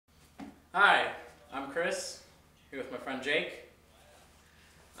Hi, I'm Chris, here with my friend Jake.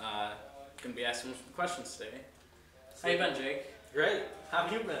 Gonna be asking some questions today. How you been, Jake? Great. How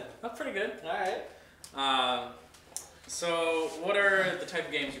have you been? Oh, pretty good. Alright. So what are the type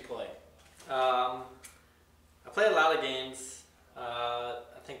of games you play? I play a lot of games. I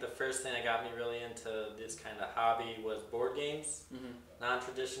think the first thing that got me really into this kind of hobby was board games.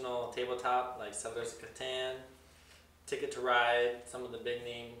 Non-traditional tabletop like Settlers of Catan, Ticket to Ride, some of the big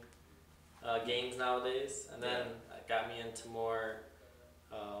name games nowadays. And then it got me into more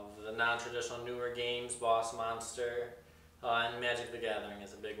of the non-traditional newer games, Boss Monster, and Magic the Gathering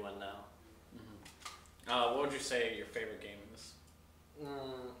is a big one now. What would you say your favorite game is?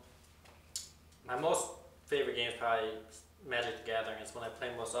 My most favorite game is probably Magic the Gathering. It's one I play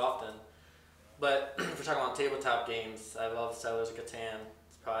most often. But if we're talking about tabletop games, I love Settlers of Catan.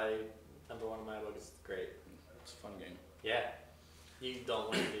 It's probably number one in my book. It's great. It's a fun game. Yeah. You don't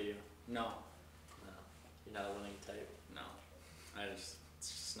win, do you? No. No. You're not a winning type. No. It's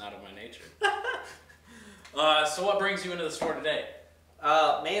just not in my nature. So what brings you into the store today?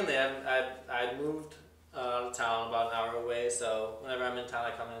 Mainly, I moved out of town about an hour away, so whenever I'm in town,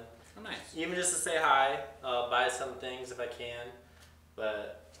 I come in. Oh, nice. Even just to say hi, buy some things if I can,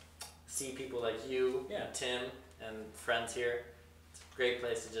 but see people like you, and Tim, and friends here. It's a great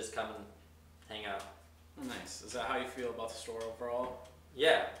place to just come and hang out. Oh, nice. Is that how you feel about the store overall?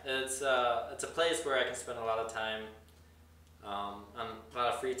 Yeah, it's a place where I can spend a lot of time, a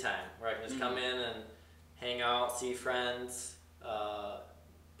lot of free time, where I can just come in and hang out, see friends,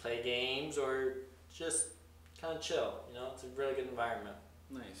 play games, or just kind of chill. You know, it's a really good environment.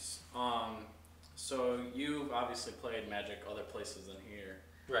 Nice. So you've obviously played Magic other places than here.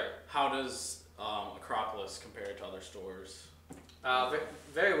 Right. How does Acropolis compare to other stores?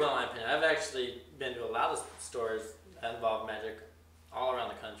 Very well, in my opinion. I've actually been to a lot of stores that involve Magic all around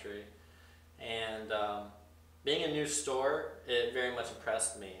the country, and being a new store, it very much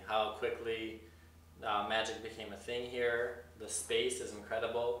impressed me how quickly Magic became a thing here. The space is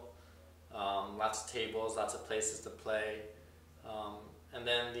incredible. Lots of tables, lots of places to play, and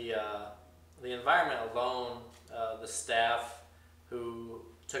then the environment alone, the staff who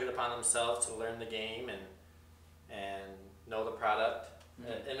took it upon themselves to learn the game and know the product.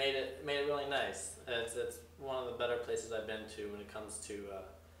 It made it really nice. It's one of the better places I've been to when it comes to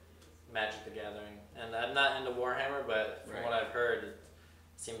Magic the Gathering. And I'm not into Warhammer, but from what I've heard, it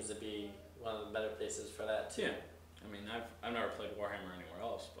seems to be one of the better places for that too. Yeah, I mean, I've never played Warhammer anywhere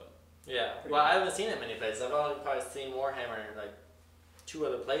else, but yeah. Well, I haven't seen it many places. I've only probably seen Warhammer in like 2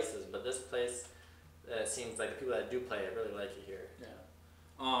 other places, but this place, it seems like the people that do play it really like it here. Yeah.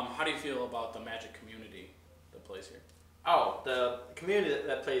 How do you feel about the Magic community that plays here? Oh, the community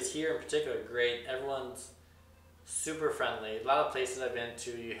that plays here in particular, great. Everyone's super friendly. A lot of places I've been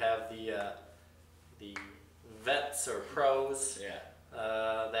to, you have the vets or pros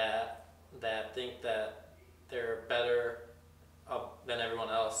that think that they're better than everyone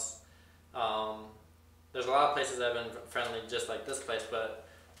else. There's a lot of places that have been friendly just like this place, but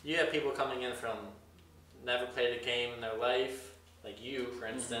you have people coming in from never played a game in their life, like you, for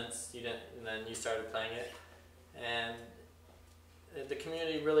instance. You didn't, and then you started playing it, and the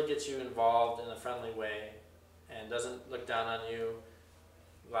community really gets you involved in a friendly way and doesn't look down on you.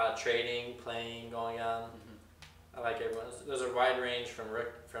 A lot of trading, playing going on. I like everyone. There's a wide range from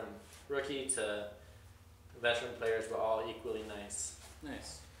rookie to veteran players, but all equally nice.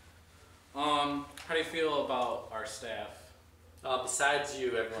 Nice. How do you feel about our staff? Besides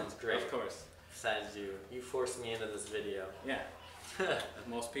you, everyone's great. Of course. Besides you. You forced me into this video. Yeah. As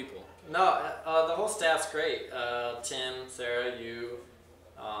most people. No, the whole staff's great. Tim, Sarah, you,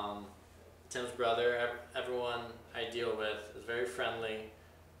 Tim's brother, everyone I deal with is very friendly,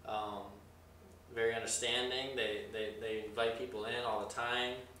 very understanding. They invite people in all the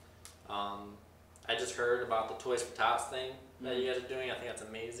time. I just heard about the Toys for Tots thing that you guys are doing. I think that's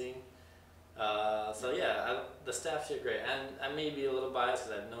amazing. So yeah, the staff's here great. And I may be a little biased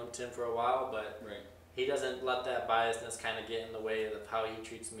because I've known Tim for a while, but he doesn't let that biasness kind of get in the way of how he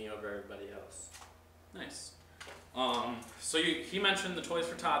treats me over everybody else. Nice. So he mentioned the Toys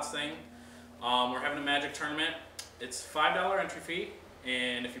for Tots thing. We're having a Magic tournament. It's $5 entry fee,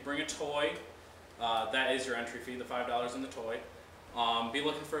 and if you bring a toy, that is your entry fee, the $5 in the toy. Be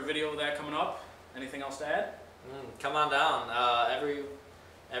looking for a video of that coming up. Anything else to add? Come on down. Every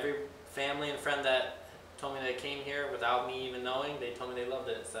family and friend that told me they came here without me even knowing, they told me they loved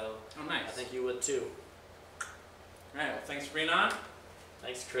it. So nice. I think you would too. All right. Well, thanks for being on.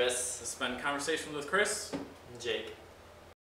 Thanks, Chris. This has been Conversation with Chris and Jake.